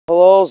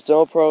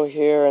Hello, Pro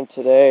here, and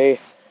today,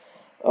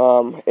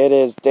 it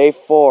is day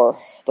 4,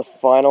 the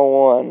final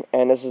one,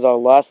 and this is our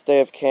last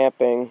day of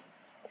camping.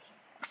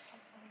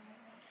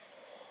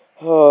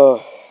 Yeah,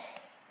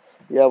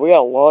 we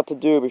got a lot to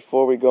do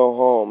before we go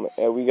home,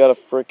 and we gotta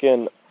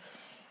frickin'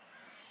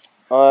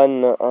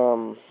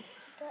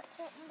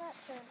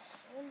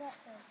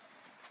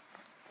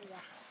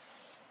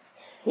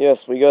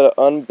 yes, we gotta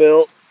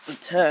unbuild the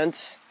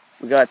tent.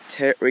 We gotta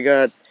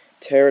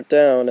tear it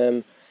down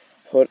and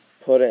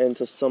put it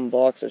into some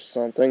box or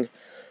something.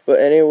 But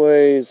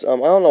anyways, I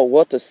don't know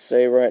what to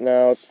say right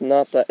now.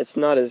 There's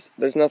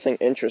nothing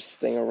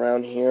interesting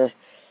around here.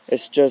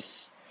 It's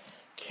just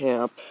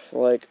camp.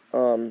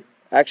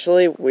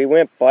 Actually, we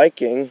went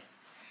biking.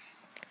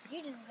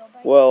 You didn't go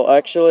biking. Well,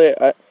 actually,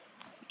 I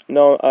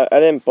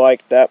didn't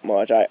bike that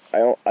much. I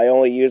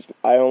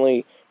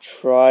only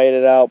tried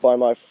it out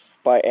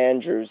by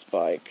Andrew's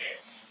bike.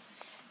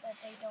 That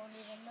they don't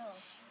even know.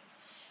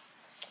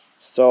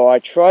 So I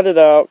tried it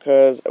out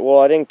because, well,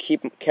 I didn't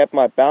kept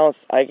my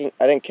balance. I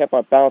didn't keep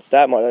my balance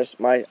that much.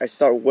 I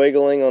start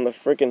wiggling on the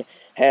freaking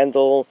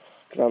handle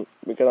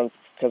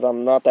because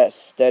I'm not that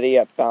steady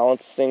at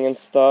balancing and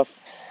stuff.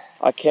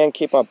 I can't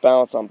keep my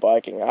balance on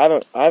biking. I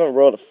haven't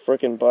rode a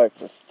freaking bike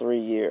for 3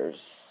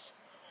 years.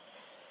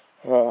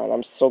 And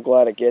I'm so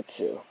glad I get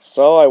to.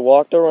 So I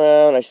walked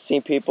around. I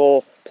seen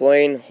people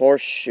playing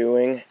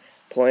horseshoeing,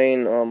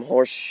 playing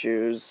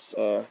horseshoes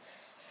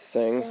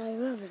thing. Yeah, I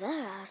remember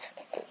that.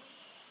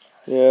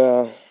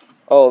 Yeah.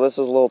 Oh, this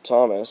is little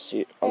Thomas.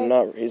 He's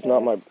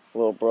not my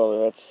little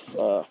brother.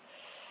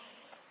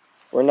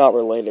 We're not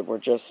related. We're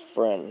just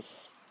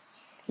friends.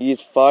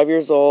 He's 5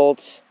 years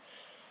old.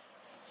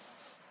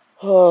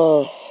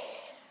 Well,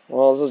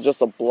 this is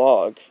just a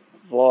vlog.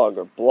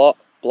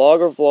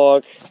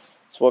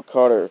 It's what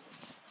Carter.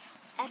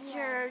 At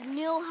your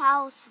new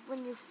house,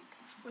 when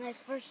I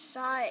first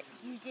saw it,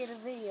 you did a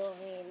video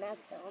of me, and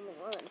that's the only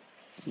one.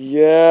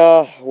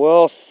 Yeah,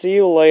 well, see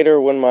you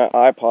later when my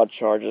iPod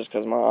charges,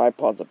 because my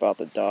iPod's about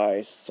to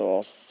die, so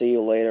I'll see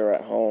you later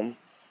at home.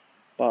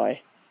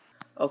 Bye.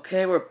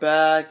 Okay, we're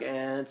back,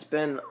 and it's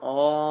been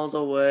all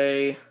the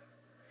way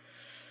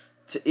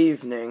to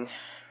evening.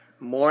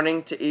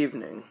 Morning to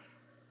evening.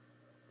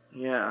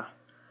 Yeah.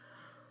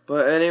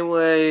 But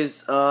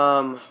anyways,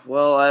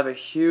 well, I have a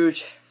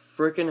huge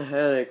freaking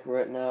headache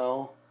right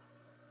now.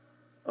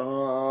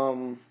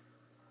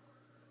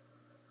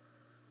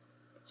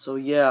 So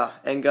yeah,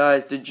 and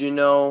guys, did you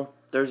know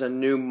there's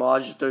new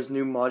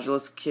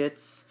Modulus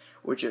kits,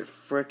 which it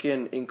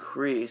frickin'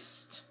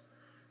 increased.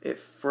 It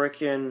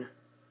frickin'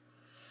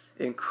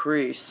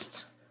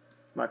 increased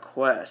my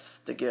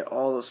quest to get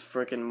all those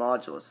frickin'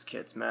 Modulus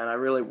kits, man. I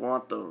really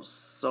want those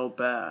so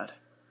bad.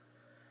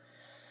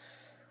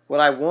 What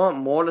I want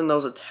more than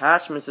those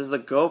attachments is the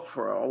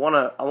GoPro.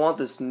 I want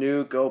this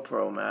new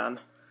GoPro, man.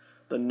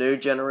 The new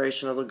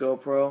generation of the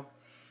GoPro.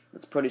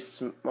 It's pretty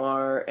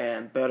smart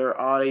and better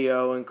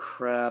audio and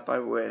crap. I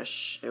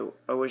wish I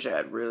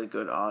had really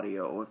good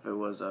audio if it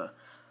was a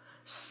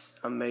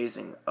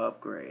amazing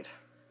upgrade.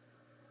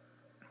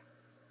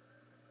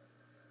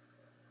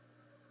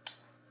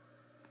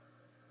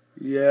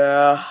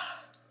 Yeah.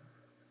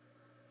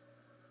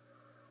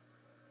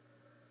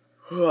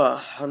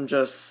 I'm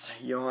just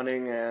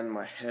yawning and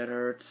my head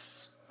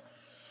hurts.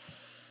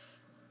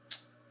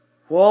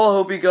 Well, I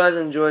hope you guys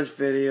enjoyed this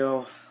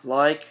video.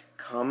 Like,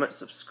 comment,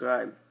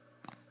 subscribe.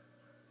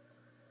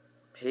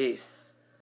 Peace.